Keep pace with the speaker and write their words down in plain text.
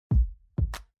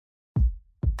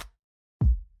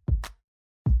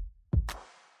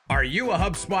Are you a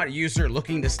HubSpot user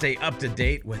looking to stay up to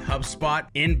date with HubSpot,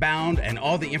 inbound, and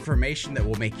all the information that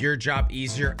will make your job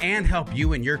easier and help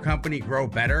you and your company grow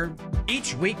better?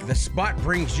 Each week, The Spot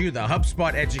brings you the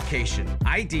HubSpot education,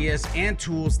 ideas, and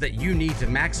tools that you need to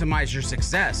maximize your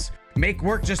success, make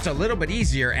work just a little bit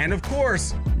easier, and of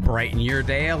course, brighten your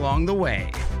day along the way.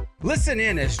 Listen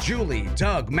in as Julie,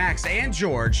 Doug, Max, and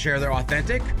George share their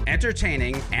authentic,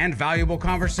 entertaining, and valuable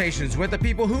conversations with the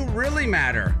people who really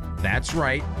matter. That's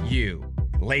right, you.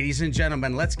 Ladies and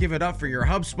gentlemen, let's give it up for your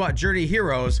HubSpot Journey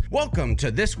heroes. Welcome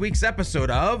to this week's episode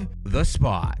of The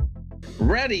Spot.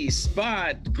 Ready,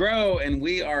 spot, grow, and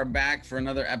we are back for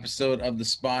another episode of The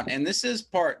Spot. And this is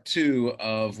part 2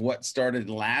 of what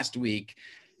started last week.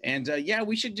 And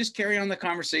we should just carry on the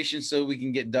conversation so we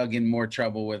can get Doug in more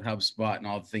trouble with HubSpot and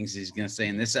all the things he's going to say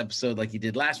in this episode like he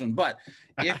did last one. But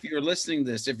if you're listening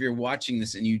to this, if you're watching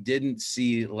this and you didn't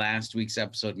see last week's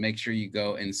episode, make sure you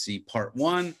go and see part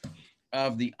 1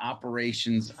 of the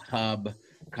Operations Hub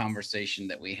conversation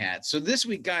that we had. So this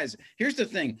week, guys, here's the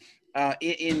thing.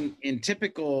 In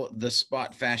typical The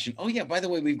Spot fashion. Oh, yeah, by the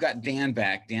way, we've got Dan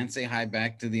back. Dan, say hi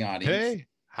back to the audience. Hey,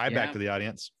 hi back to the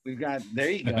audience. We've got,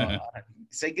 there you go.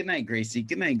 Say goodnight, Gracie.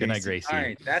 Goodnight, Gracie. Good night, Gracie. All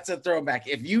right, that's a throwback.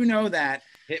 If you know that,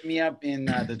 hit me up in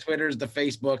the Twitters, the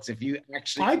Facebooks. If you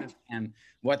actually understand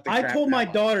what the I told my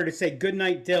daughter to say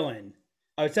goodnight, Dylan.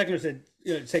 I was texting her, said,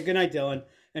 say goodnight, Dylan,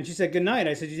 and she said goodnight.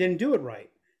 I said, you didn't do it right.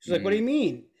 She's like, what do you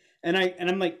mean? And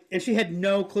I'm like, and she had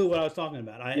no clue what I was talking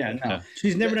about.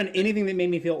 She's never done anything that made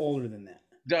me feel older than that.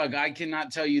 Doug, I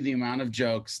cannot tell you the amount of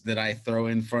jokes that I throw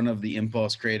in front of the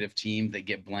Impulse Creative team that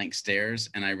get blank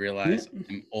stares, and I realize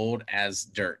I'm old as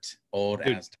dirt. Dude,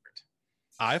 as dirt.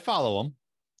 I follow them.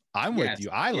 I'm with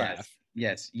you. I laugh.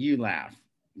 Yes, you laugh.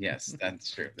 Yes,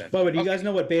 that's true. Bubba, do you guys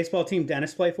know what baseball team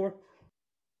Dennis play for?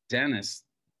 Dennis.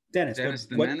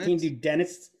 What team do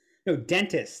dentists? No,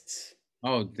 dentists.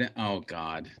 Oh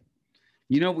God.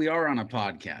 You know we are on a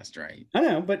podcast, right? I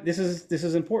know, but this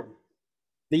is important.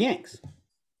 The Yanks.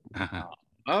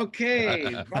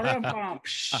 Okay.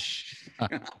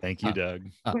 Thank you, Doug.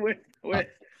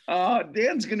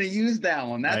 Dan's going to use that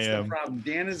one. That's the problem.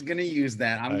 Dan is going to use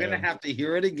that. I'm going to have to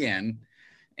hear it again.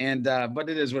 And but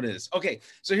it is what it is. Okay.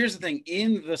 So here's the thing.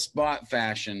 In The Spot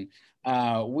fashion,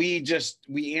 we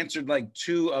answered like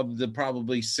 2 of the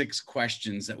probably 6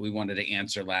 questions that we wanted to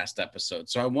answer last episode.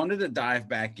 So I wanted to dive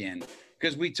back in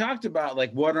because we talked about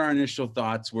like what our initial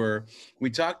thoughts were.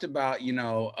 We talked about,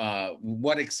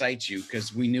 what excites you,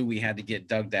 because we knew we had to get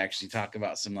Doug to actually talk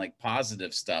about some like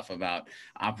positive stuff about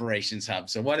Operations Hub.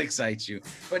 So what excites you?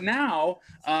 But now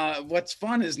what's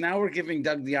fun is now we're giving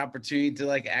Doug the opportunity to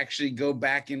like actually go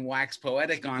back and wax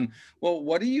poetic on, well,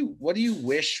 what do you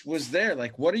wish was there?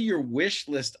 Like, what are your wish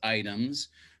list items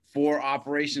for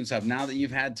Operations Hub now that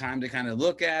you've had time to kind of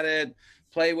look at it,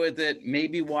 play with it,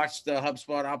 maybe watch the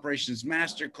HubSpot Operations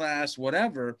Masterclass,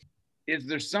 whatever. Is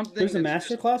there something? There's a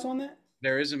masterclass on that?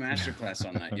 There is a masterclass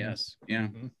on that, yes. Yeah.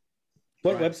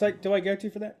 What website do I go to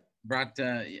for that?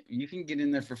 You can get in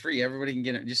there for free. Everybody can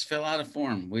get it. Just fill out a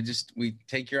form. We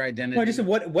take your identity. No, I just said,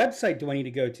 what website do I need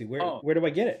to go to? Where do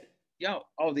I get it?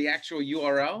 The actual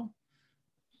URL?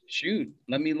 Shoot,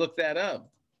 let me look that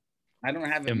up. I don't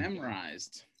have it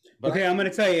memorized. Okay, I'm going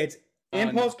to tell you. It's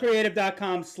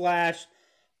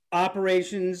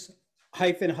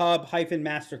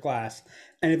impulsecreative.com/operations-hub-masterclass.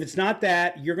 And if it's not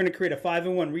that, you're going to create a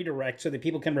 5-in-1 redirect so that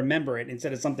people can remember it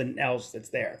instead of something else that's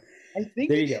there. I think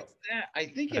there you go. I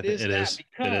think it is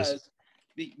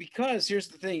because here's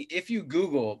the thing. If you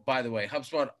Google, by the way,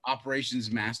 HubSpot Operations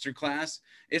Masterclass,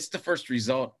 it's the first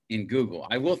result in Google.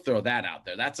 I will throw that out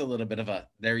there. That's a little bit of a,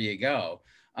 there you go.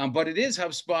 But it is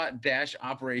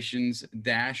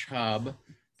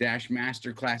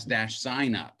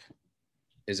HubSpot-Operations-Hub-Masterclass-sign up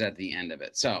is at the end of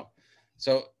it. I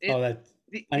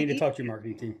need to talk to your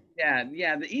marketing team.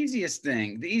 Yeah. The easiest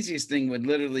thing would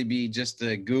literally be just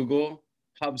to Google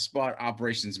HubSpot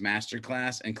Operations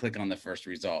Masterclass and click on the first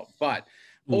result.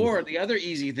 Or the other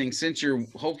easy thing, since you're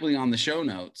hopefully on the show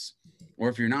notes, or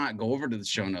if you're not, go over to the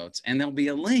show notes and there'll be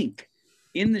a link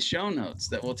in the show notes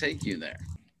that will take you there.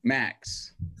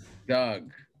 Max,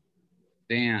 Doug,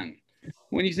 Dan,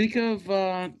 when you think of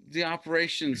the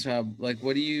Operations Hub, like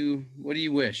what do you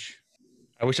wish?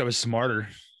 I wish I was smarter.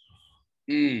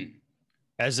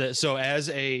 As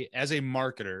a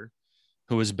marketer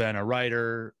who has been a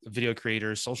writer, video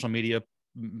creator, social media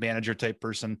manager type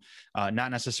person, not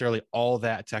necessarily all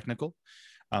that technical.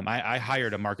 I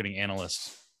hired a marketing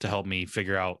analyst to help me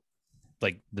figure out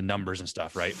like the numbers and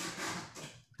stuff, right?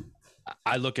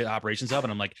 I look at Operations Hub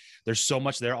and I'm like, there's so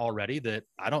much there already that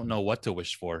I don't know what to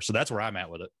wish for. So that's where I'm at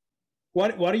with it.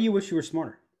 Why do you wish you were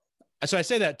smarter? So I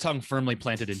say that tongue firmly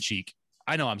planted in cheek.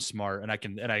 I know I'm smart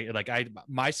and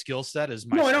my skill set is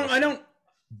my, I don't,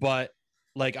 but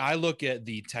like, I look at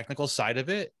the technical side of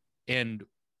it. And,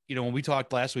 when we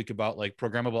talked last week about like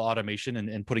programmable automation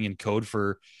and putting in code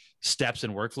for steps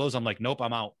and workflows, I'm like, nope,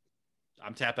 I'm out.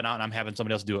 I'm tapping out and I'm having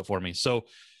somebody else do it for me. So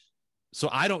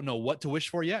I don't know what to wish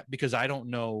for yet, because I don't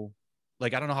know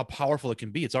how powerful it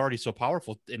can be. It's already so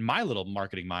powerful in my little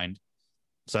marketing mind.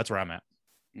 So that's where I'm at.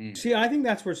 See, I think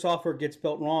that's where software gets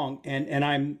built wrong. And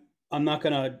I'm not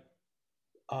gonna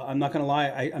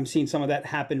lie. I'm seeing some of that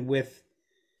happen with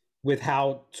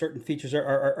how certain features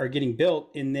are getting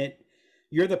built, in that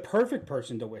you're the perfect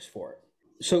person to wish for it.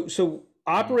 So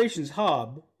Operations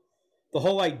Hub, the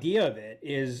whole idea of it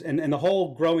is, and the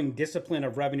whole growing discipline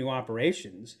of revenue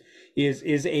operations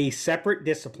is a separate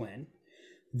discipline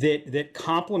that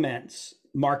complements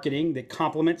marketing, that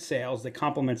complements sales, that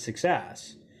complements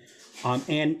success.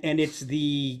 And it's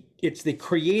the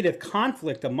creative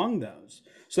conflict among those.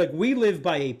 So like, we live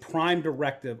by a prime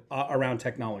directive around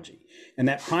technology. And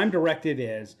that prime directive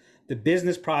is the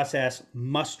business process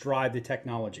must drive the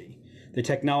technology. The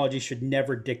technology should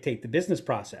never dictate the business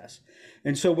process.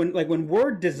 And so when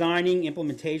we're designing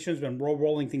implementations, when we're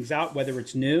rolling things out, whether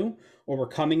it's new or we're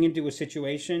coming into a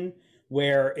situation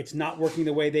where it's not working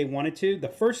the way they want it to, the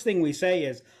first thing we say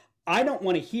is, I don't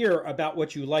want to hear about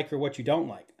what you like or what you don't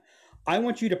like. I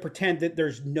want you to pretend that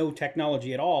there's no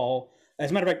technology at all.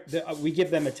 As a matter of fact, we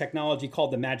give them a technology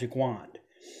called the magic wand.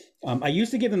 I used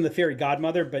to give them the fairy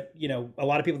godmother, but a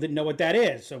lot of people didn't know what that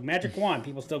is. So magic wand,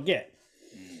 people still get.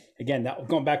 Again, that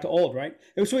going back to old, right?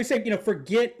 So we say,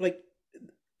 forget, like,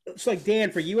 it's like, Dan,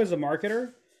 for you as a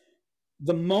marketer,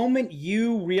 the moment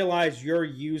you realize you're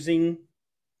using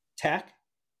tech,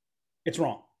 it's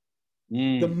wrong.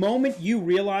 The moment you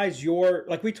realize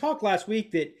like we talked last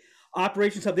week that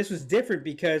Operations Hub, this was different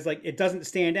because like it doesn't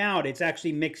stand out. It's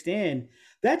actually mixed in.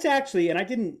 That's actually, and I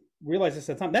didn't realize this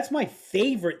at the time, that's my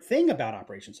favorite thing about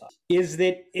Operations Hub, is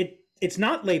that it's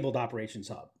not labeled Operations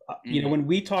Hub. When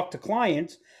we talk to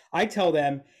clients, I tell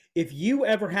them, if you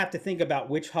ever have to think about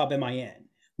which hub am I in,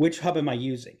 which hub am I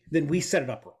using, then we set it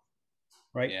up wrong.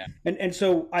 Right. Yeah. And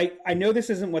so I know this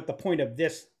isn't what the point of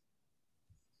this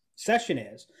session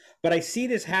is, but I see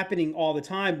this happening all the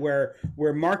time where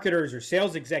marketers or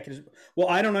sales executives, well,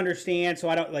 I don't understand. So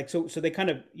I don't like, so they kind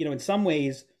of, in some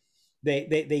ways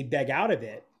they beg out of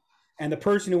it. And the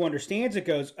person who understands it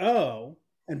goes, oh,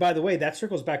 and by the way, that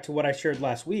circles back to what I shared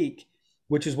last week,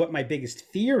 which is what my biggest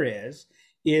fear is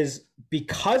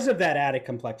because of that added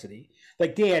complexity.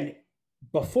 Like, Dan,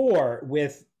 before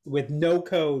with no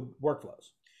code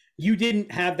workflows, you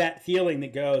didn't have that feeling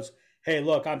that goes, hey,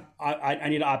 look, I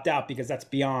need to opt out because that's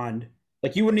beyond,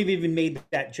 like, you wouldn't have even made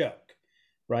that joke,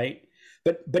 right?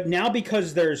 But now,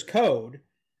 because there's code,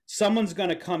 someone's going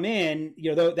to come in,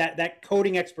 that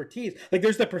coding expertise. Like,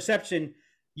 there's the perception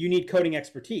you need coding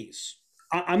expertise.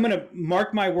 I'm going to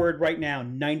mark my word right now,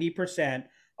 90%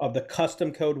 of the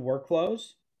custom code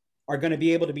workflows are going to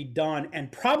be able to be done,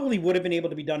 and probably would have been able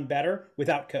to be done better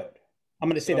without code. I'm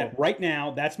going to say that right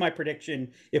now. That's my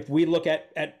prediction. If we look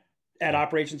at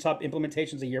Operations Hub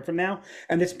implementations a year from now,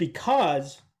 and it's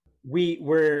because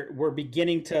we're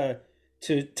beginning to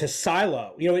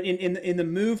silo. In the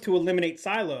move to eliminate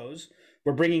silos,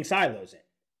 we're bringing silos in.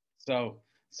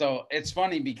 So it's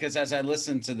funny because as I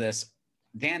listened to this,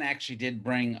 Dan actually did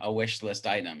bring a wish list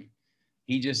item.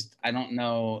 I don't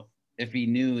know if he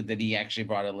knew that he actually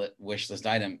brought a wish list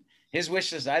item. His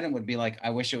wish list item would be like, I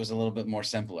wish it was a little bit more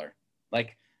simpler.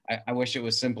 Like, I wish it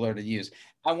was simpler to use.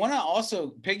 I want to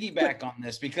also piggyback on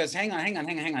this because hang on.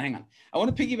 I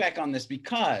want to piggyback on this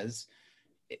because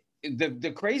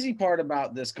the crazy part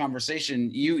about this conversation,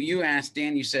 you asked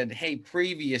Dan, you said, hey,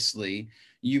 previously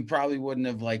you probably wouldn't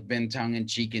have like been tongue in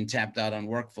cheek and tapped out on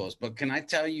workflows. But can I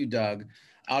tell you, Doug,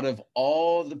 out of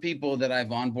all the people that I've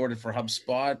onboarded for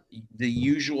HubSpot, the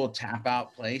usual tap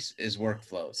out place is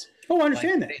workflows. Oh, I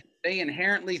understand that. They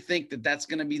inherently think that that's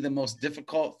going to be the most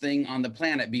difficult thing on the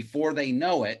planet before they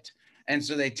know it. And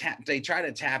so they try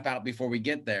to tap out before we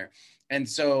get there. And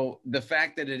so the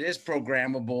fact that it is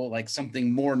programmable, like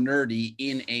something more nerdy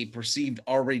in a perceived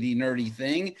already nerdy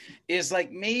thing, is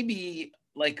like maybe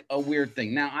like a weird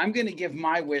thing. Now I'm going to give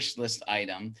my wish list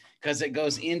item because it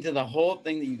goes into the whole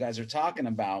thing that you guys are talking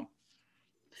about.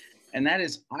 And that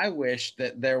is, I wish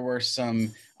that there were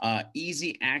some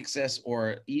easy access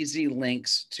or easy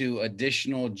links to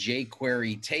additional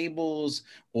jQuery tables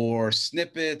or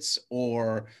snippets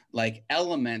or like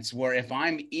elements, where if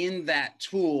I'm in that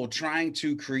tool trying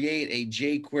to create a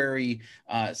jQuery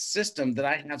system, that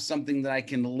I have something that I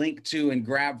can link to and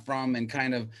grab from, and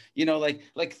kind of,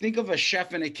 like think of a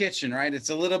chef in a kitchen, right? It's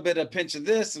a little bit of pinch of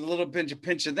this, a little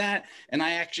pinch of that, and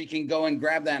I actually can go and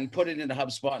grab that and put it into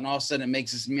HubSpot, and all of a sudden it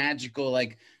makes this magical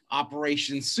like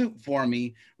operation soup for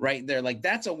me right there. Like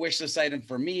that's a wish list item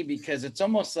for me, because it's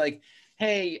almost like,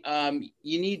 hey,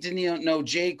 you need to know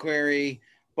jQuery,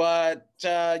 but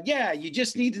yeah, you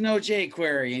just need to know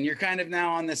jQuery, and you're kind of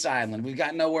now on this island. We've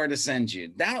got nowhere to send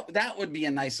you. That would be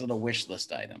a nice little wish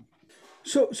list item.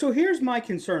 So here's my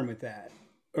concern with that.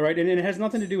 All right, and it has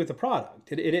nothing to do with the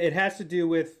product. It has to do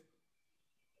with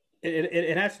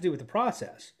it has to do with the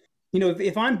process.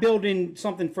 If I'm building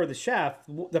something for the chef,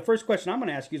 the first question I'm going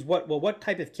to ask you is what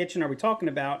type of kitchen are we talking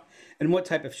about, and what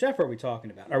type of chef are we talking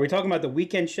about? Are we talking about the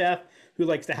weekend chef who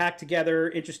likes to hack together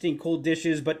interesting, cool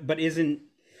dishes, but isn't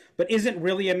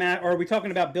really or are we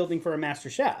talking about building for a master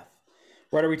chef?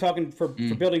 Right? Are we talking for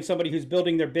building somebody who's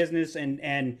building their business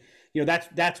and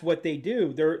that's what they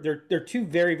do? They're two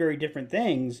very, very different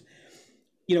things.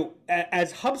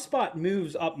 As HubSpot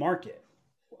moves up market.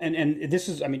 And this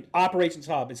is, Operations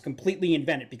Hub is completely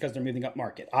invented because they're moving up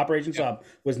market. Operations Hub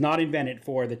was not invented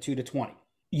for the 2 to 20.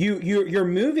 You're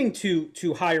moving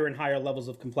to higher and higher levels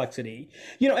of complexity.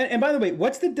 And by the way,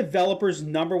 what's the developer's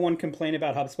number one complaint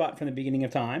about HubSpot from the beginning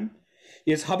of time?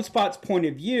 Is HubSpot's point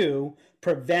of view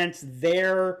prevents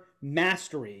their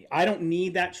mastery. I don't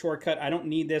need that shortcut. I don't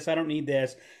need this. I don't need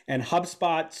this. And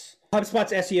HubSpot's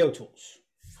SEO tools,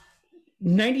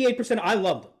 98%, I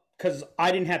love them, because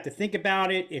I didn't have to think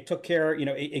about it. It took care,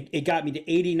 it got me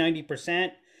to 80,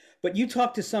 90%. But you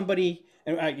talk to somebody,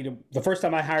 and the first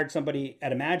time I hired somebody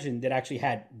at Imagine that actually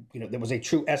had, that was a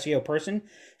true SEO person,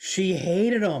 she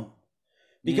hated them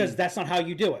because that's not how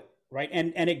you do it, right?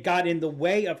 And it got in the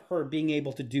way of her being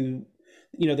able to do,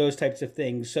 those types of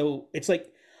things. So it's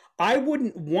like, I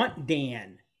wouldn't want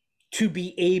Dan to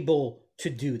be able to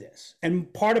do this.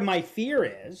 And part of my fear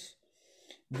is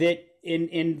that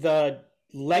in the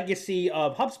legacy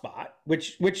of HubSpot,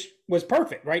 which was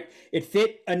perfect, right? It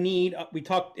fit a need. We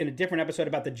talked in a different episode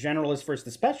about the generalist versus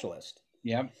the specialist.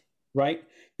 Yeah. Right.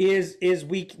 Is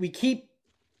we keep,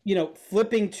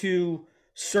 flipping to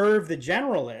serve the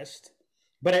generalist,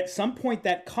 but at some point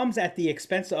that comes at the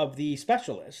expense of the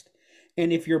specialist.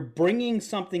 And if you're bringing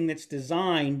something that's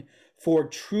designed for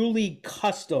truly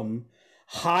custom,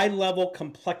 high level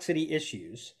complexity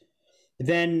issues,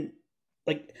 then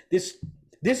like this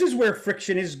is where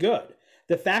friction is good.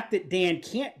 The fact that Dan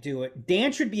can't do it,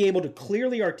 Dan should be able to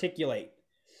clearly articulate,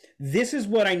 this is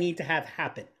what I need to have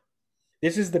happen.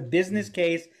 This is the business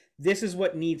case. This is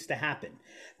what needs to happen.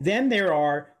 Then there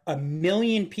are a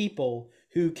million people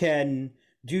who can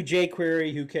do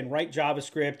jQuery, who can write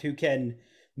JavaScript, who can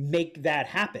make that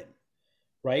happen,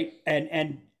 right?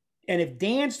 And if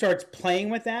Dan starts playing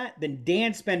with that, then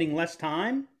Dan's spending less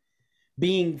time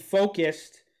being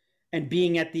focused and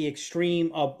being at the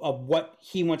extreme of what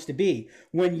he wants to be.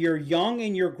 When you're young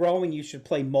and you're growing, you should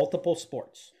play multiple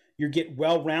sports. You get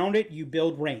well-rounded, you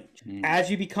build range.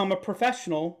 As you become a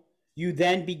professional, you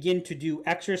then begin to do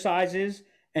exercises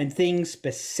and things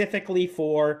specifically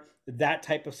for that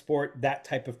type of sport, that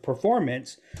type of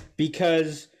performance,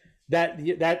 because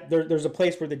there's a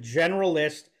place where the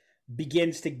generalist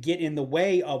begins to get in the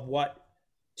way of what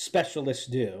specialists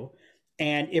do.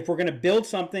 And if we're going to build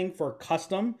something for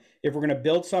custom, if we're going to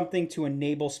build something to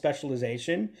enable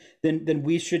specialization, then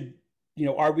we should,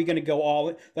 are we going to go all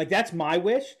in? Like, that's my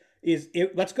wish,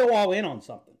 let's go all in on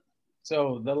something.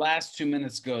 So the last 2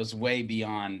 minutes goes way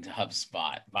beyond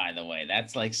HubSpot, by the way.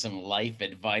 That's like some life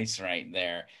advice right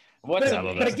there. But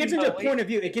it gets into point of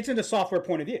view. It gets into software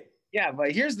point of view. Yeah,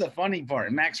 but here's the funny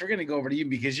part. Max, we're going to go over to you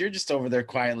because you're just over there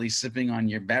quietly sipping on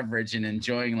your beverage and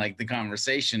enjoying like the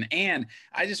conversation. And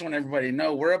I just want everybody to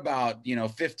know we're about,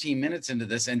 15 minutes into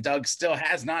this, and Doug still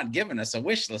has not given us a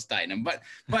wish list item. But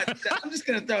I'm just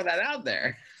going to throw that out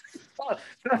there.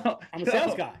 I'm a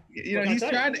sales guy.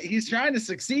 He's trying to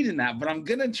succeed in that, but I'm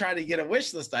going to try to get a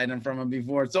wish list item from him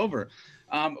before it's over.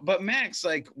 But Max,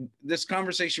 like this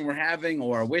conversation we're having,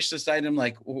 or a wish list item,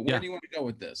 like where do you want to go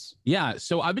with this? Yeah.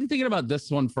 So I've been thinking about this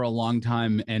one for a long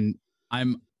time, and I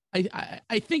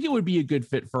think it would be a good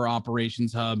fit for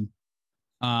Operations Hub.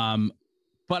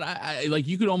 But I think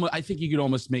you could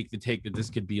almost make the take that this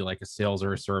could be like a sales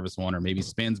or a service one, or maybe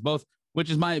spans both, which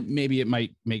is maybe it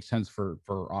might make sense for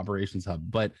Operations Hub.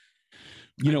 But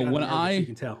you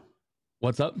can tell.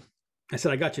 What's up? I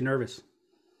said, I got you nervous.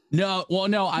 No, well,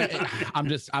 no, I'm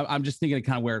just thinking of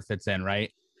kind of where it fits in,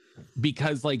 right?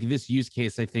 Because like this use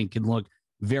case, I think can look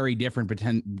very different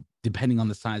depending on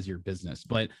the size of your business.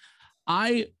 But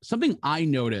something I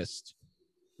noticed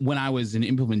when I was an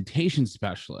implementation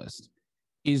specialist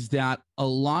is that a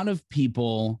lot of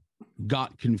people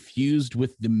got confused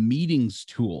with the meetings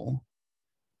tool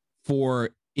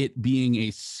for it being a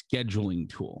scheduling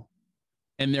tool.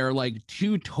 And they're like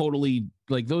they're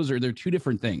two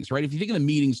different things, right? If you think of the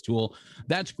meetings tool,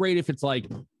 that's great if it's like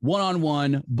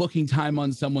one-on-one booking time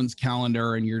on someone's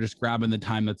calendar and you're just grabbing the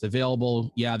time that's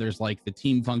available. Yeah, there's like the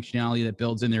team functionality that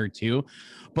builds in there too,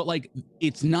 but like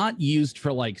it's not used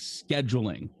for like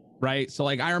scheduling, right? So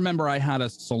like I remember I had a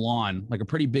salon, like a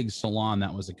pretty big salon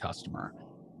that was a customer.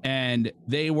 And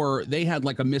they had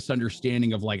like a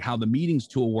misunderstanding of like how the meetings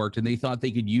tool worked, and they thought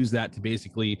they could use that to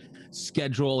basically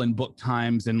schedule and book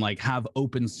times and like have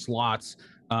open slots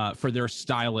for their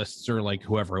stylists or like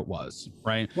whoever it was,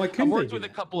 right? I worked with a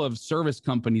couple of service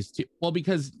companies too. Well,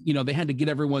 because they had to get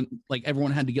everyone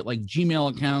had to get like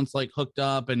Gmail accounts like hooked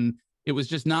up, and it was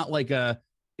just not like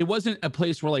it wasn't a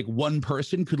place where like one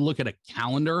person could look at a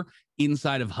calendar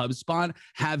inside of HubSpot,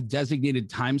 have designated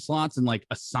time slots and like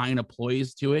assign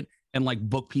employees to it and like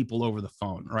book people over the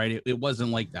phone, right? It wasn't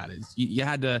like that. You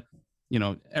had to,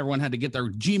 everyone had to get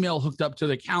their Gmail hooked up to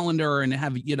the calendar and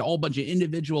have a whole bunch of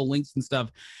individual links and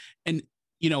stuff. And,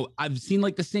 I've seen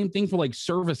like the same thing for like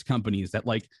service companies that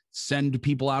like send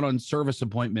people out on service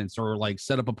appointments or like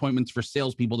set up appointments for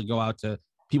salespeople to go out to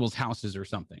people's houses or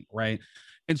something, right?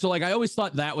 And so like I always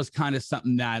thought that was kind of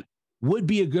something that would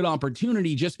be a good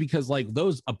opportunity, just because like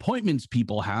those appointments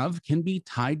people have can be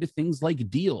tied to things like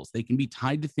deals. They can be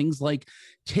tied to things like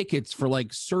tickets for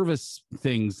like service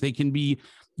things. They can be,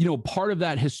 part of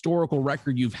that historical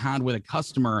record you've had with a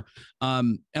customer.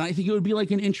 And I think it would be like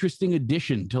an interesting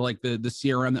addition to like the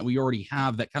CRM that we already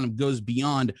have that kind of goes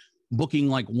beyond booking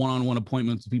like one-on-one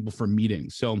appointments with people for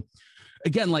meetings. So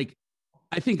again, like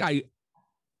I think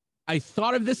I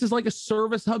thought of this as like a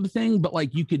service hub thing, but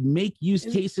like you could make use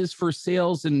cases for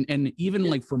sales and even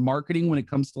like for marketing when it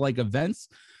comes to like events.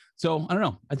 So I don't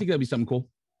know. I think that'd be something cool.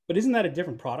 But isn't that a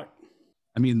different product?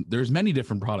 I mean, there's many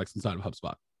different products inside of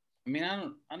HubSpot. I mean,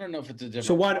 I don't know if it's a different.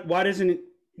 So why doesn't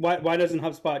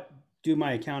HubSpot do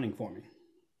my accounting for me?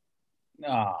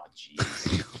 Oh,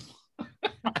 jeez.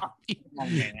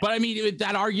 But I mean,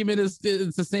 that argument it's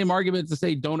the same argument to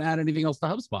say don't add anything else to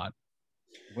HubSpot.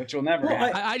 Which will never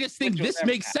happen. I just think this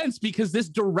makes sense because this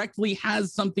directly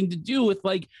has something to do with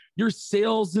like your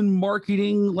sales and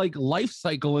marketing like life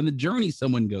cycle and the journey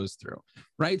someone goes through,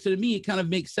 right? So to me, it kind of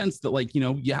makes sense that like,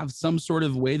 you have some sort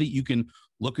of way that you can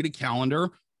look at a calendar,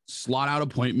 slot out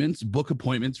appointments, book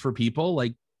appointments for people.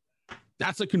 Like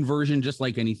that's a conversion just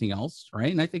like anything else,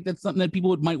 right? And I think that's something that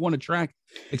people might want to track,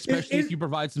 especially if you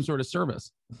provide some sort of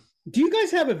service. Do you guys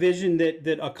have a vision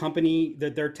that a company,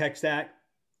 that their tech stack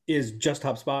is just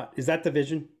HubSpot? Is that the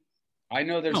vision? I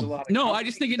know there's a lot of no, I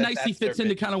just think it nicely fits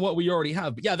into kind of what we already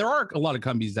have. But yeah, there are a lot of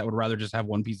companies that would rather just have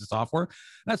one piece of software.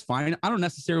 That's fine. I don't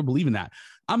necessarily believe in that.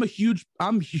 I'm a huge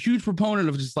proponent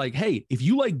of just like, hey, if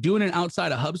you like doing it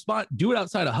outside of HubSpot, do it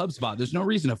outside of HubSpot. There's no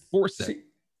reason to force it.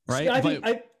 Right.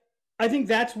 I think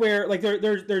that's where like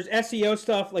there's SEO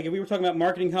stuff. Like if we were talking about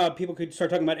Marketing Hub, people could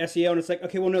start talking about SEO, and it's like,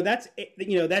 okay, well, no, that's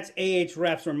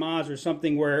Ahrefs or Moz or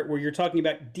something where you're talking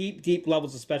about deep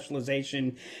levels of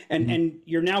specialization, and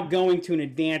you're now going to an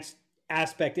advanced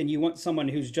aspect, and you want someone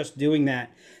who's just doing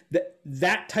that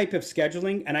type of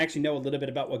scheduling. And I actually know a little bit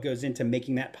about what goes into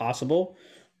making that possible.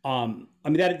 I mean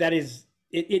that is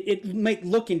it might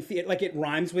look and feel like it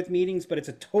rhymes with meetings, but it's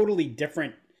a totally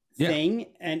different thing,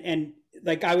 and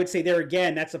like I would say there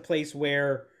again, that's a place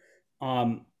where,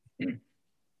 that's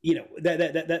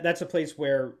a place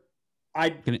where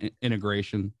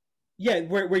integration. Yeah,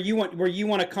 where you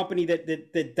want a company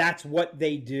that's what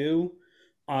they do,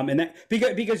 and that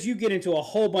because you get into a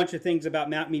whole bunch of things about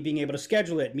me being able to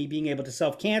schedule it, me being able to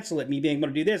self-cancel it, me being able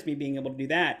to do this, me being able to do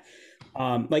that,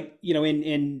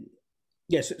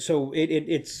 yes. So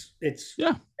it's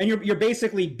and you're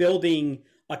basically building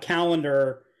a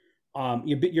calendar.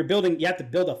 You have to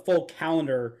build a full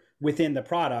calendar within the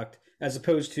product, as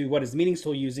opposed to what is the meetings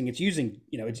tool using. It's using,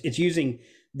 it's using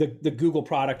the Google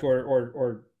product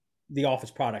or the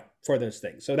Office product for those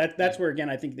things. So that's where, again,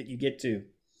 I think that you get to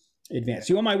advance.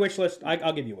 You want my wish list?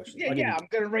 I'll give you a wish list. Yeah. I'm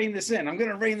going to rein this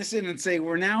in. And say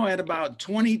we're now at about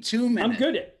 22 minutes.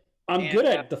 I'm good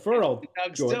at deferral.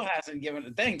 Doug George still hasn't given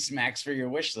it. Thanks, Max, for your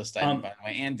wish list item, by the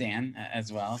way, and Dan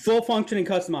as well. Full functioning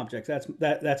custom objects.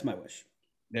 That's my wish.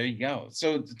 There you go.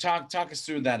 So talk us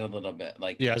through that a little bit.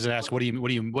 Like, yeah, I was gonna ask, what do you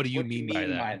mean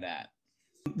by that?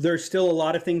 There's still a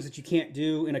lot of things that you can't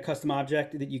do in a custom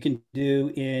object that you can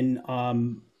do in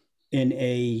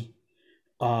a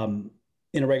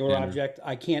regular object.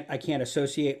 I can't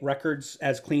associate records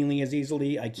as cleanly as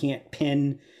easily. I can't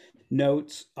pin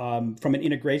notes from an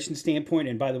integration standpoint.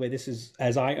 And by the way, this is,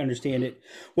 as I understand it,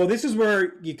 well, this is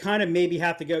where you kind of maybe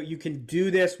have to go. You can do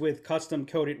this with custom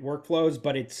coded workflows,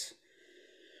 but it's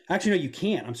actually, no, you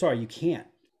can't. I'm sorry, you can't.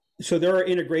 So there are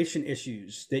integration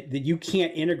issues that you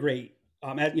can't integrate.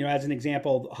 As an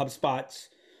example, HubSpot's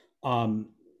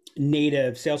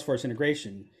native Salesforce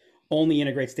integration only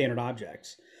integrates standard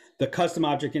objects. The custom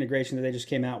object integration that they just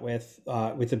came out with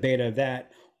the beta of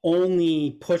that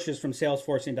only pushes from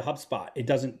Salesforce into HubSpot. It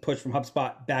doesn't push from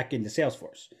HubSpot back into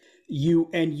Salesforce. You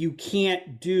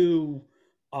can't do,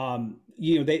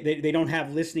 they don't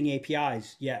have listening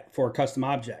APIs yet for custom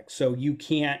objects. So you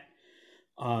can't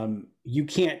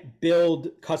build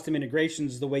custom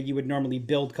integrations the way you would normally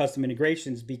build custom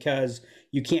integrations, because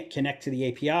you can't connect to the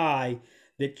API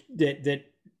that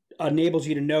enables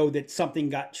you to know that something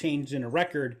got changed in a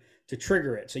record to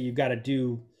trigger it. So you've got to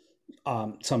do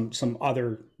some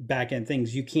other back-end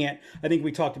things. You can't, I think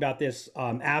we talked about this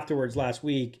afterwards last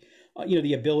week,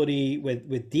 the ability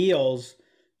with deals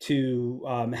to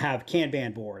have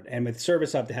Kanban board, and with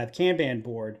Service Hub to have Kanban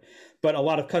board. But a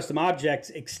lot of custom objects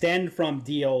extend from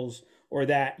deals, or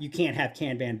that you can't have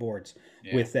Kanban boards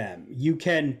with them. You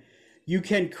can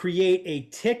create a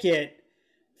ticket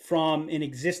from an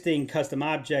existing custom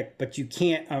object, but you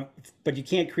can't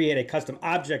create a custom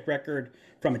object record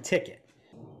from a ticket,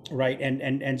 right?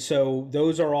 And so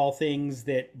those are all things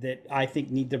that I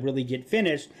think need to really get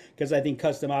finished, because I think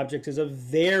custom objects is a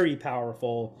very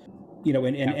powerful, and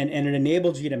it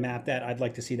enables you to map that. I'd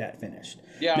like to see that finished.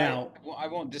 Yeah, now I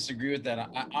won't disagree with that.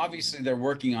 Obviously, they're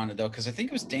working on it though, because I think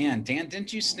it was Dan. Dan,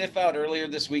 didn't you sniff out earlier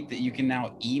this week that you can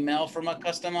now email from a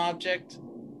custom object?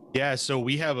 Yeah, so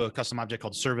we have a custom object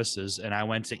called services, and I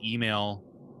went to email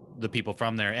the people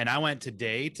from there, and I went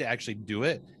today to actually do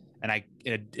it, and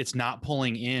it's not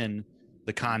pulling in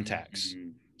the contacts.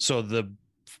 Mm-hmm. So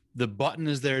the button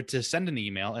is there to send an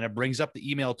email, and it brings up the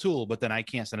email tool, but then I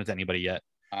can't send it to anybody yet.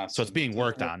 So it's being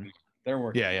worked on. They're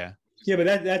working. Yeah, but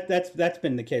that's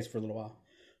been the case for a little while.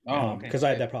 Oh, okay. Because I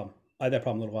had that problem. I had that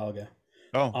problem a little while ago.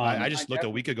 Oh, I just looked a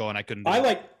week ago and I couldn't.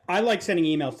 I like sending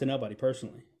emails to nobody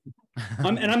personally.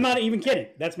 And I'm not even kidding.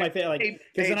 That's my favorite,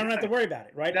 because then I don't have to worry about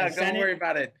it, right? No, don't worry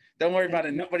about it. Don't worry about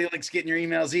it. Nobody likes getting your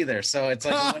emails either, so it's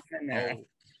like in there.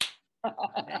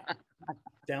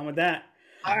 Down with that.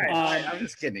 All right, I'm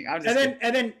just kidding.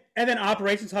 And then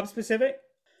Operations Hub specific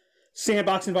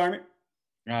sandbox environment.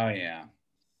 Oh yeah.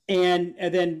 And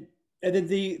then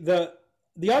the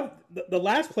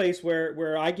last place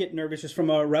where I get nervous, just from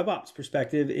a RevOps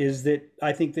perspective, is that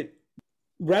I think that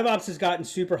RevOps has gotten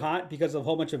super hot because a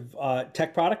whole bunch of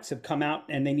tech products have come out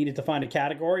and they needed to find a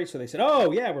category. So they said,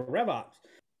 oh yeah, we're RevOps.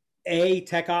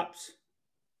 Tech ops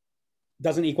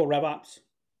doesn't equal RevOps.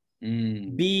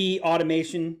 B,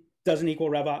 automation doesn't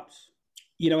equal RevOps.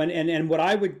 And what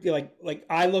I would like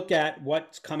I look at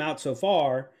what's come out so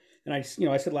far, and I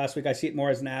said last week, I see it more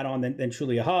as an add-on than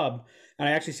truly a hub. And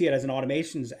I actually see it as an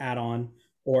automations add-on,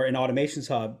 or an automations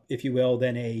hub, if you will,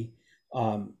 than it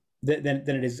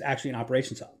is actually an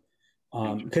operations hub.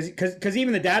 Because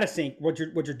even the data sync, what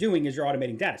you're doing is you're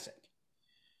automating data sync,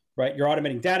 right? You're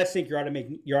automating data sync, you're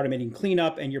automating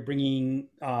cleanup, and you're bringing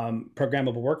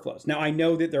programmable workflows. Now, I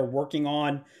know that they're working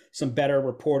on some better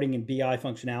reporting and BI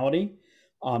functionality.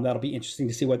 That'll be interesting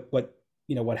to see what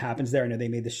happens there. I know they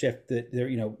made the shift that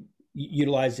they're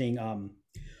utilizing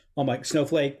like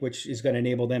Snowflake, which is going to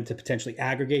enable them to potentially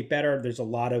aggregate better. There's a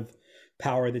lot of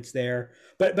power that's there,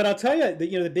 but I'll tell you that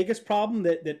the biggest problem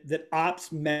that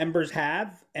ops members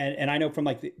have, and I know from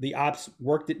like the ops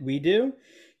work that we do,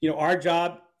 our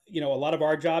job, a lot of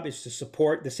our job is to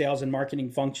support the sales and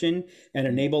marketing function and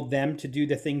enable them to do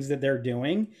the things that they're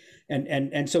doing,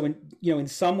 and so in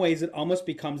some ways it almost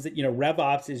becomes that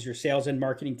RevOps is your sales and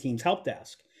marketing team's help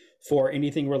desk for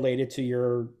anything related to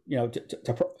your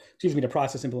to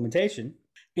process implementation.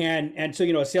 And so,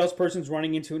 a salesperson's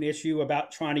running into an issue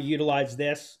about trying to utilize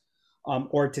this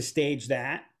or to stage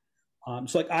that.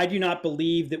 So I do not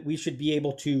believe that we should be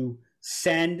able to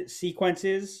send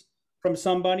sequences from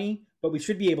somebody, but we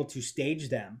should be able to stage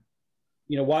them.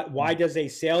 Why does a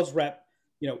sales rep,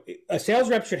 a sales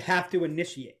rep should have to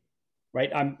initiate,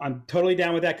 right? I'm totally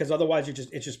down with that, because otherwise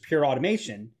it's just pure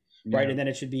automation, right? And then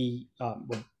it should be,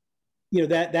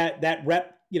 that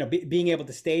rep, being able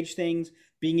to stage things,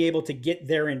 being able to get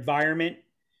their environment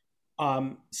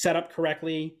set up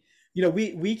correctly.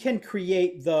 We can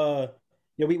create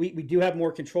we do have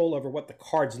more control over what the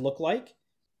cards look like.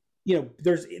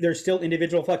 there's still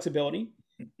individual flexibility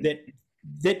that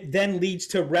then leads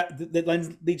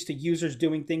to users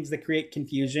doing things that create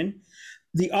confusion.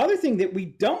 The other thing that we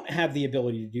don't have the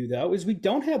ability to do, though, is we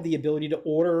don't have the ability to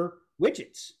order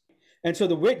widgets. And so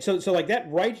like that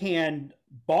right-hand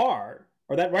bar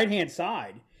or that right-hand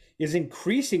side is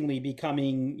increasingly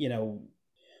becoming,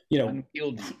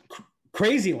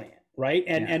 crazy land, right?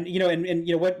 And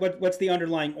what's the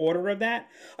underlying order of that?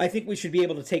 I think we should be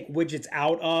able to take widgets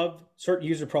out of certain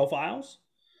user profiles.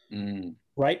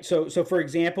 Right. So for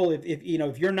example,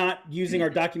 if you're not using our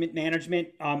document management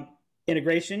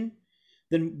integration,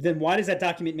 then why does that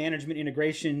document management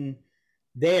integration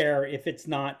there if it's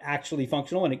not actually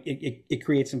functional, and it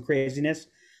creates some craziness?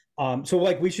 So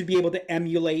like we should be able to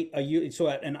emulate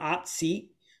an opt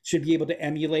seat should be able to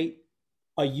emulate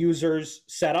a user's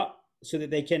setup so that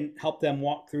they can help them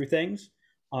walk through things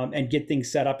and get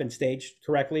things set up and staged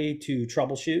correctly to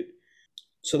troubleshoot.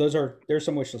 So there's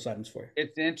some wish list items for you.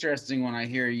 It's interesting when I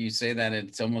hear you say that.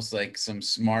 It's almost like some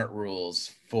smart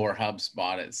rules for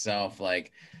HubSpot itself,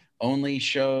 like only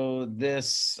show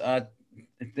this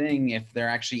thing if they're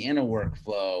actually in a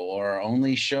workflow, or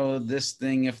only show this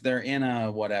thing if they're in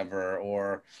a whatever,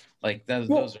 or like those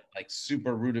are like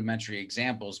super rudimentary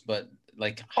examples, but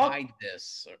like hide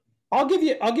this. I'll give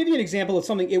you an example of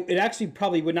something. It actually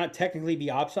probably would not technically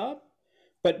be ops hub,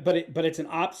 but it's an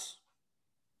ops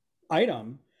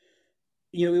item.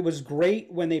 It was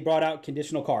great when they brought out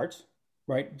conditional cards,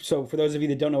 right? So for those of you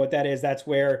that don't know what that is, that's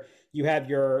where you have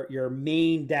your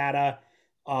main data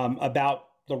about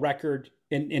the record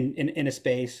in a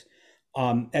space,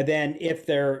 and then if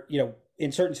they're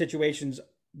in certain situations,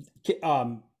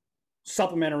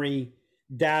 supplementary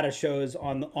data shows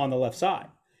on the left side,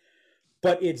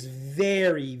 but it's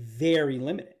very, very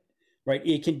limited, right?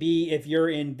 It can be if you're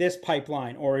in this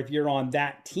pipeline or if you're on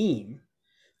that team.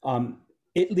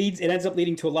 It ends up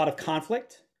leading to a lot of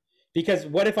conflict, because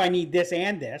what if I need this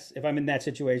and this if I'm in that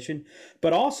situation?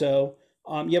 But also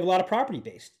you have a lot of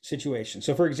property-based situations.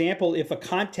 So for example, if a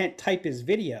content type is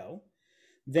video,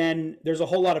 then there's a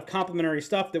whole lot of complementary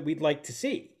stuff that we'd like to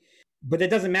see. But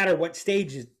it doesn't matter what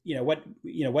stage is,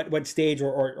 what stage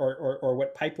or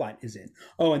what pipeline is in.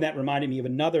 Oh, and that reminded me of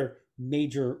another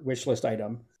major wish list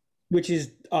item, which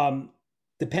is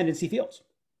dependency fields.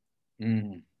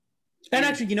 And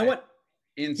actually, you know what?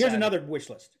 Here's another wish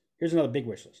list. Here's another big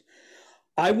wish list.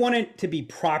 I want it to be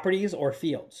properties or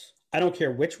fields. I don't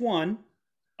care which one,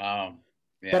 but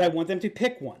I want them to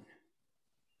pick one.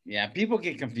 Yeah, people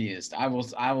get confused. I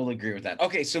will agree with that.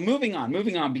 Okay, so moving on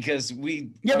because but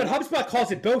HubSpot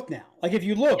calls it both now. Like if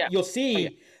you look, you'll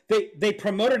see they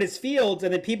promote it as fields,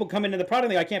 and then people come into the product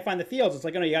and they go, I can't find the fields. It's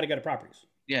like, oh no, you got to go to properties.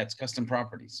 Yeah, it's custom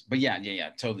properties. But yeah,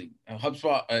 totally.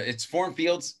 HubSpot, it's form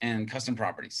fields and custom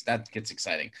properties. That gets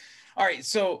exciting. All right,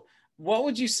 so what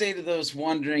would you say to those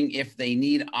wondering if they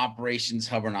need Operations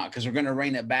Hub or not? Because we're going to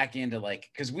rein it back into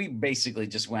because we basically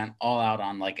just went all out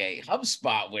on like a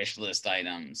HubSpot wish list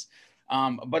items.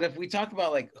 But if we talk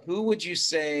about who would you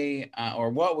say or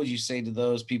what would you say to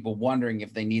those people wondering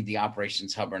if they need the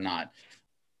Operations Hub or not?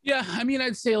 Yeah, I mean,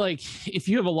 I'd say if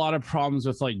you have a lot of problems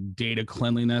with data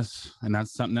cleanliness, and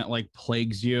that's something that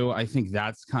plagues you, I think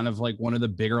that's kind of one of the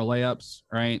bigger layups,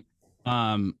 right?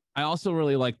 I also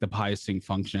really like the PySync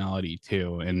functionality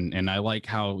too, and I like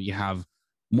how you have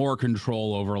more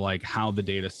control over how the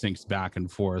data syncs back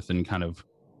and forth, and kind of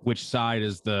which side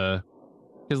is because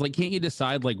can't you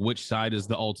decide which side is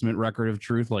the ultimate record of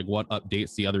truth, what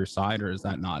updates the other side, or is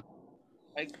that not?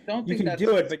 I don't think you can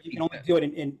do it, but you can only do it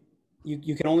in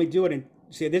you can only do it in.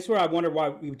 See, this is where I wonder why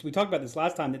we talked about this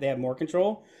last time, that they have more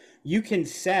control. You can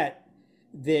set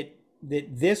that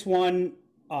this one,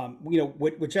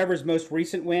 whichever is most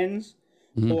recent wins,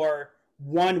 or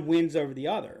one wins over the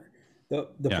other.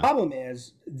 The problem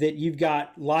is that you've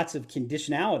got lots of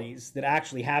conditionalities that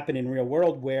actually happen in real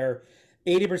world, where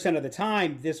 80% of the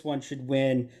time this one should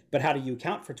win, but how do you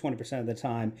account for 20% of the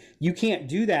time? You can't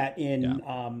do that in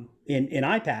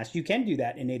iPaaS. You can do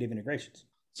that in native integrations.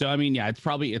 So, I mean,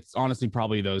 it's honestly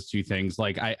probably those two things.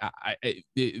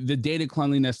 The data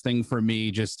cleanliness thing for me,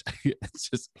 I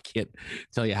can't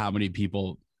tell you how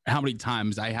many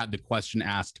times I had the question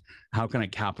asked, how can I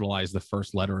capitalize the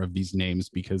first letter of these names?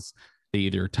 Because they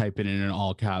either type it in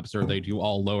all caps or they do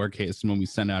all lowercase. And when we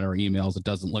send out our emails, it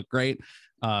doesn't look great.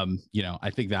 I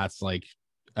think that's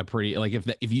a pretty,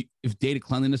 if data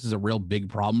cleanliness is a real big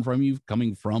problem from you,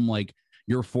 coming from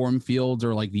your form fields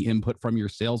or the input from your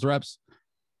sales reps,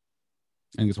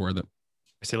 I think it's worth it.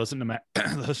 I say, listen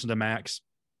to Max.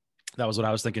 That was what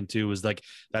I was thinking too, was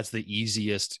that's the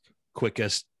easiest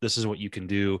quickest. This is what you can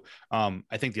do.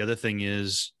 I think the other thing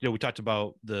is, we talked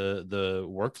about the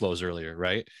workflows earlier,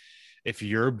 right? If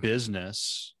your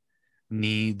business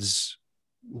needs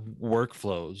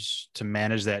workflows to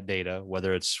manage that data,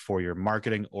 whether it's for your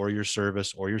marketing or your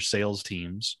service or your sales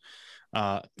teams,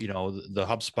 the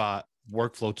HubSpot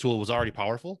workflow tool was already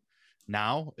powerful.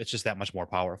 Now it's just that much more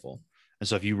powerful. And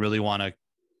so if you really want to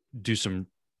do some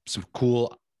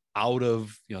cool out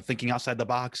of, thinking outside the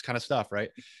box kind of stuff, right?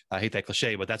 I hate that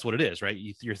cliche, but that's what it is, right?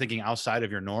 You're thinking outside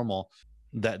of your normal.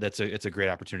 It's a great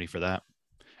opportunity for that.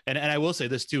 And I will say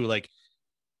this too, like,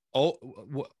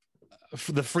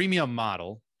 the freemium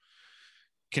model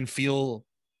can feel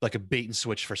like a bait and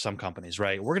switch for some companies,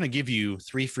 right? We're going to give you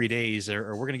 3 free days,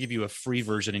 or we're going to give you a free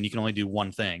version and you can only do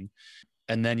one thing.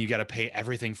 And then you got to pay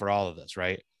everything for all of this,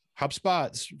 right?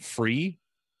 HubSpot's free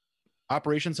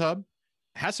Operations Hub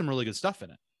has some really good stuff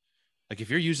in it. Like if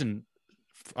you're using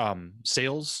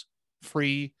sales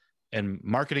free and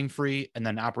marketing free and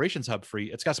then Operations Hub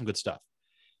free, it's got some good stuff.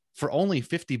 For only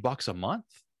 $50 a month,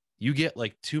 you get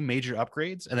like 2 major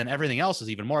upgrades, and then everything else is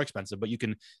even more expensive, but you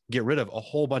can get rid of a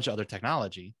whole bunch of other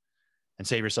technology and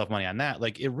save yourself money on that.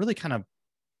 Like it really kind of,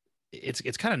 it's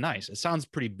kind of nice. It sounds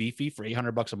pretty beefy for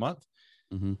 $800 a month,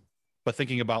 but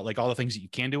thinking about like all the things that you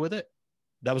can do with it,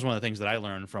 that was one of the things that I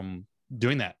learned from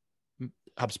doing that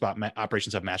HubSpot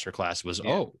Operations Hub Masterclass was,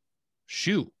 oh,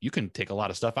 shoot, you can take a lot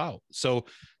of stuff out. So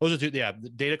those are two, the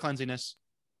data cleanliness,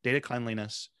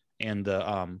 and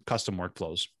the custom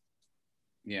workflows.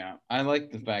 Yeah, I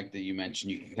like the fact that you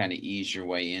mentioned you can kind of ease your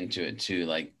way into it too,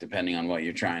 like depending on what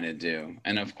you're trying to do.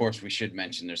 And of course, we should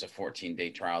mention there's a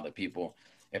 14-day trial that people,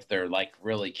 if they're like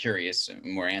really curious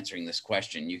and we're answering this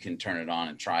question, you can turn it on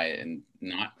and try it and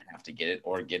not have to get it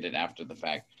or get it after the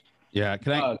fact. Yeah.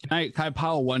 Can I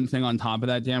pile one thing on top of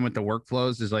that, Dan, with the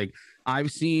workflows is like,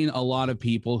 I've seen a lot of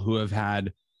people who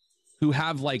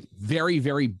have like very,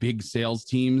 very big sales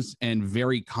teams and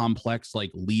very complex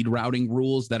like lead routing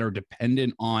rules that are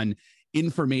dependent on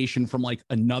information from like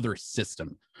another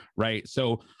system, right?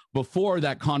 So before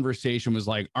that conversation was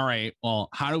like, all right, well,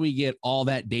 how do we get all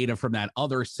that data from that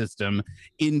other system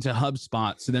into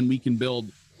HubSpot so then we can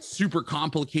build super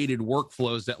complicated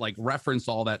workflows that like reference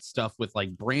all that stuff with like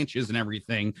branches and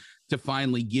everything to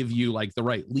finally give you like the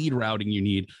right lead routing you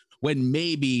need, when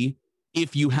maybe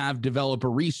if you have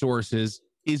developer resources,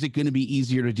 is it going to be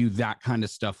easier to do that kind of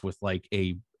stuff with like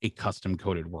a custom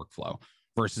coded workflow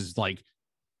versus like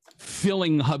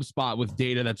filling HubSpot with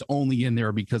data that's only in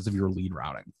there because of your lead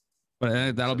routing?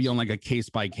 But that'll be on like a case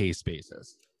by case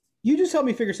basis. You just helped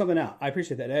me figure something out. I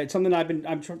appreciate that. It's something I've been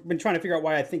trying to figure out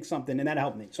why I think something, and that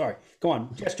helped me. Sorry. Go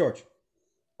on. Yes, George.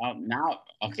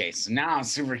 Okay. So now I'm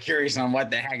super curious on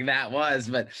what the heck that was,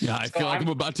 but yeah, I feel like I'm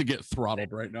about to get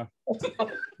throttled right now.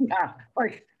 Yeah,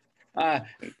 like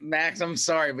Max, I'm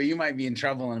sorry, but you might be in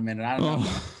trouble in a minute. I don't know.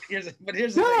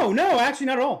 Here's no, actually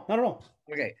not at all. Not at all.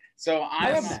 Okay. So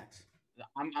I love Max.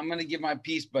 I'm going to give my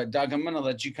piece, but Doug, I'm going to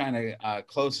let you kind of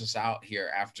close us out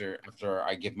here after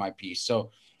I give my piece.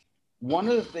 So one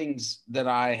of the things that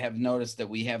I have noticed that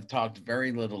we have talked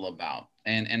very little about,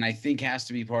 and I think has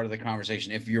to be part of the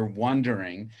conversation, if you're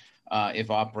wondering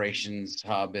if Operations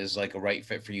Hub is like a right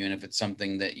fit for you and if it's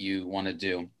something that you want to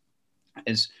do,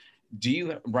 is do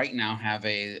you right now have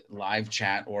a live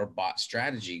chat or bot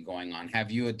strategy going on?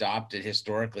 Have you adopted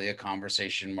historically a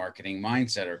conversation marketing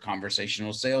mindset or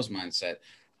conversational sales mindset?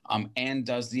 And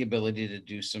does the ability to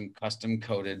do some custom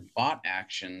coded bot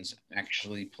actions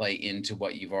actually play into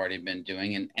what you've already been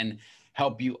doing and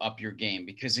help you up your game?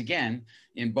 Because again,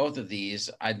 in both of these,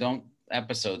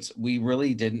 episodes, we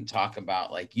really didn't talk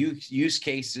about like use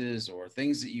cases or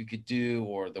things that you could do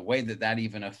or the way that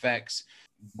even affects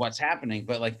what's happening.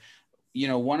 But like,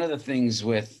 one of the things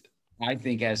with, I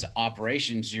think as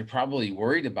operations, you're probably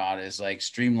worried about is like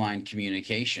streamlined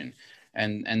communication.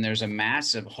 And there's a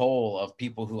massive hole of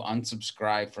people who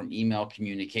unsubscribe from email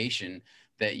communication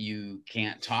that you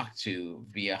can't talk to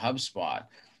via HubSpot.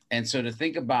 And so to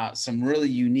think about some really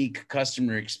unique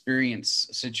customer experience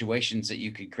situations that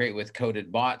you could create with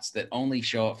coded bots that only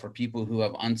show up for people who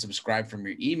have unsubscribed from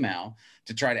your email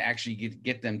to try to actually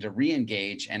get them to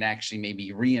re-engage and actually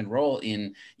maybe re-enroll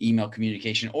in email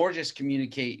communication or just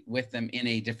communicate with them in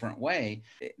a different way,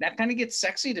 that kind of gets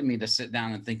sexy to me to sit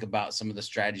down and think about some of the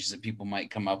strategies that people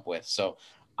might come up with. So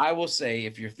I will say,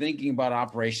 if you're thinking about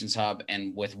Operations Hub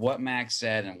and with what Max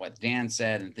said and what Dan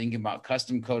said and thinking about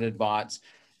custom coded bots,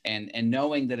 and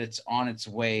knowing that it's on its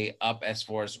way up as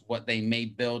far as what they may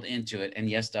build into it. And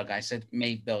yes, Doug, I said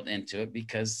may build into it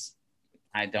because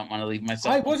I don't want to leave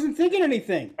myself. I wasn't thinking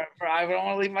anything. I don't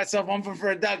want to leave myself open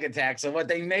for a Doug attack. So what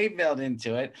they may build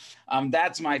into it,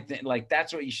 that's my thing. Like,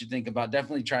 that's what you should think about.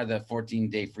 Definitely try the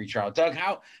 14-day free trial. Doug,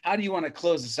 how do you want to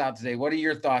close this out today? What are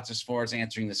your thoughts as far as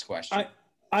answering this question?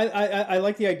 I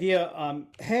like the idea.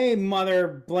 Hey,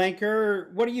 mother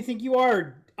blanker, what do you think you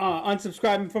are?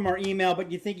 Unsubscribing from our email,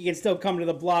 but you think you can still come to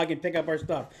the blog and pick up our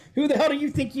stuff. Who the hell do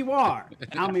you think you are?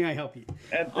 How may I help you?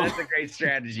 That's a great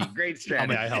strategy. Great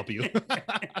strategy. How may I help you?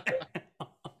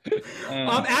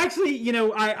 Actually, you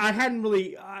know, I hadn't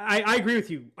really. I agree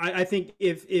with you. I think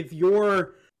if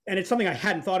you're, and it's something I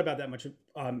hadn't thought about that much.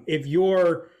 If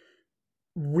you're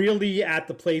really at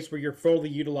the place where you're fully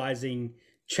utilizing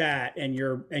chat and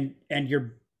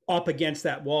you're up against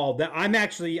that wall, that I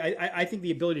think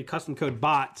the ability to custom code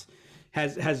bots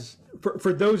has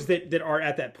for those that are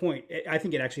at that point, I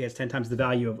think it actually has 10 times the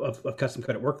value of custom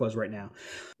coded workflows right now.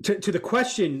 To the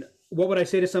question, what would I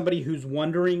say to somebody who's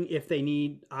wondering if they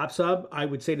need OpsHub? I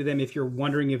would say to them, if you're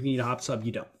wondering if you need OpsHub,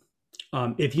 you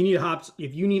don't. If you need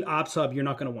OpsHub, you're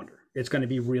not going to wonder. It's going to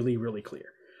be really, really clear.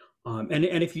 And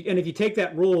if you take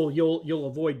that rule, you'll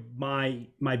avoid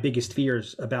my biggest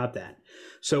fears about that.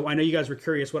 So I know you guys were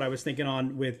curious what I was thinking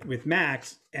on with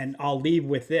Max, and I'll leave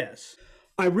with this.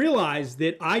 I realized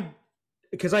that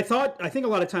because I think a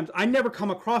lot of times I never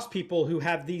come across people who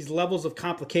have these levels of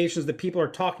complications that people are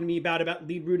talking to me about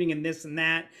lead routing and this and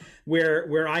that,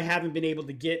 where I haven't been able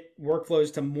to get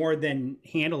workflows to more than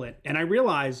handle it. And I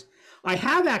realize I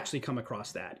have actually come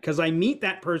across that because I meet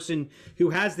that person who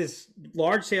has this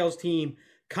large sales team,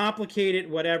 complicated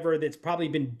whatever, that's probably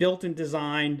been built and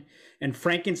designed and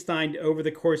Frankensteined over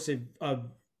the course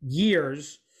of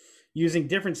years using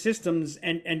different systems,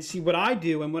 and see what I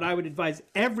do. And what I would advise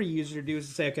every user to do is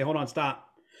to say, okay, hold on, stop.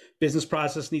 Business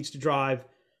process needs to drive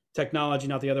technology,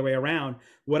 not the other way around.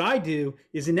 What I do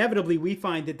is inevitably we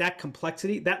find that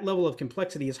complexity, that level of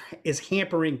complexity is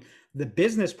hampering the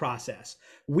business process.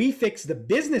 We fix the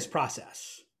business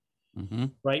process,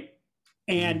 right?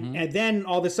 And then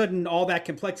all of a sudden, all that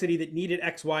complexity that needed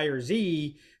X, Y, or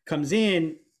Z comes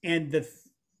in. And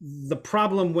the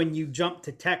problem when you jump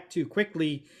to tech too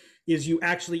quickly is you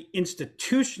actually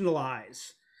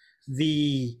institutionalize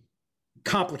the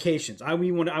complications. I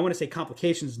want to say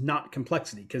complications, not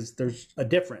complexity, because there's a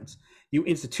difference. You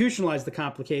institutionalize the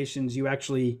complications, you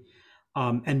actually,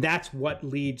 and that's what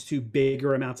leads to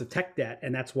bigger amounts of tech debt,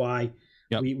 and that's why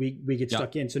we get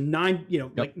stuck in. So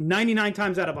like 99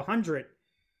 times out of 100,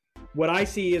 what I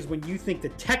see is when you think the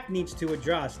tech needs to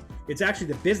adjust, it's actually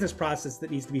the business process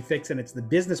that needs to be fixed, and it's the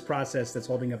business process that's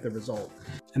holding up the result.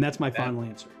 And that's my final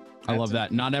answer. I love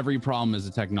that. Not every problem is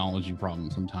a technology problem.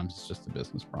 Sometimes it's just a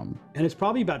business problem. And it's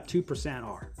probably about 2%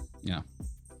 are. Yeah.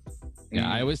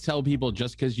 Yeah, I always tell people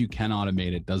just because you can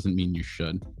automate it doesn't mean you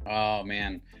should. Oh,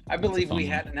 man. I believe we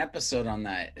had an episode on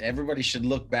that. Everybody should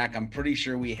look back. I'm pretty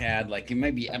sure we had, like, it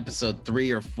might be episode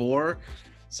 3 or 4,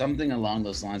 something along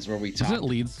those lines where we talked. Is it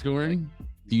lead scoring?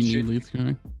 Do you need lead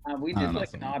scoring? We did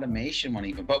like an automation one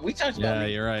even, but we talked about. Yeah,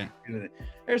 you're right.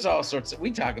 There's all sorts of,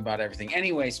 we talk about everything.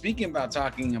 Anyway, speaking about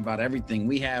talking about everything,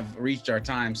 we have reached our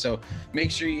time. So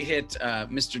make sure you hit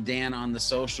Mr. Dan on the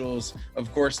socials.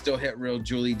 Of course, still hit Real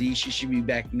Julie D. She should be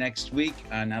back next week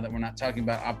now that we're not talking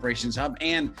about Operations Hub.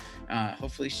 And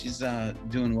hopefully she's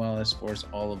doing well as far as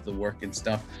all of the work and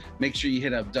stuff. Make sure you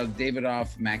hit up Doug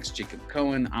Davidoff, Max Jacob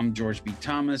Cohen. I'm George B.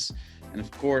 Thomas. And of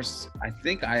course, I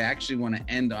think I actually want to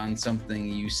end on something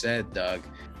you said, Doug.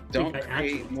 Don't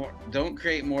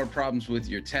create more problems with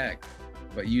your tech,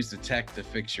 but use the tech to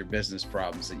fix your business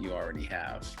problems that you already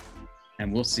have.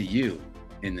 And we'll see you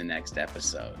in the next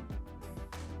episode.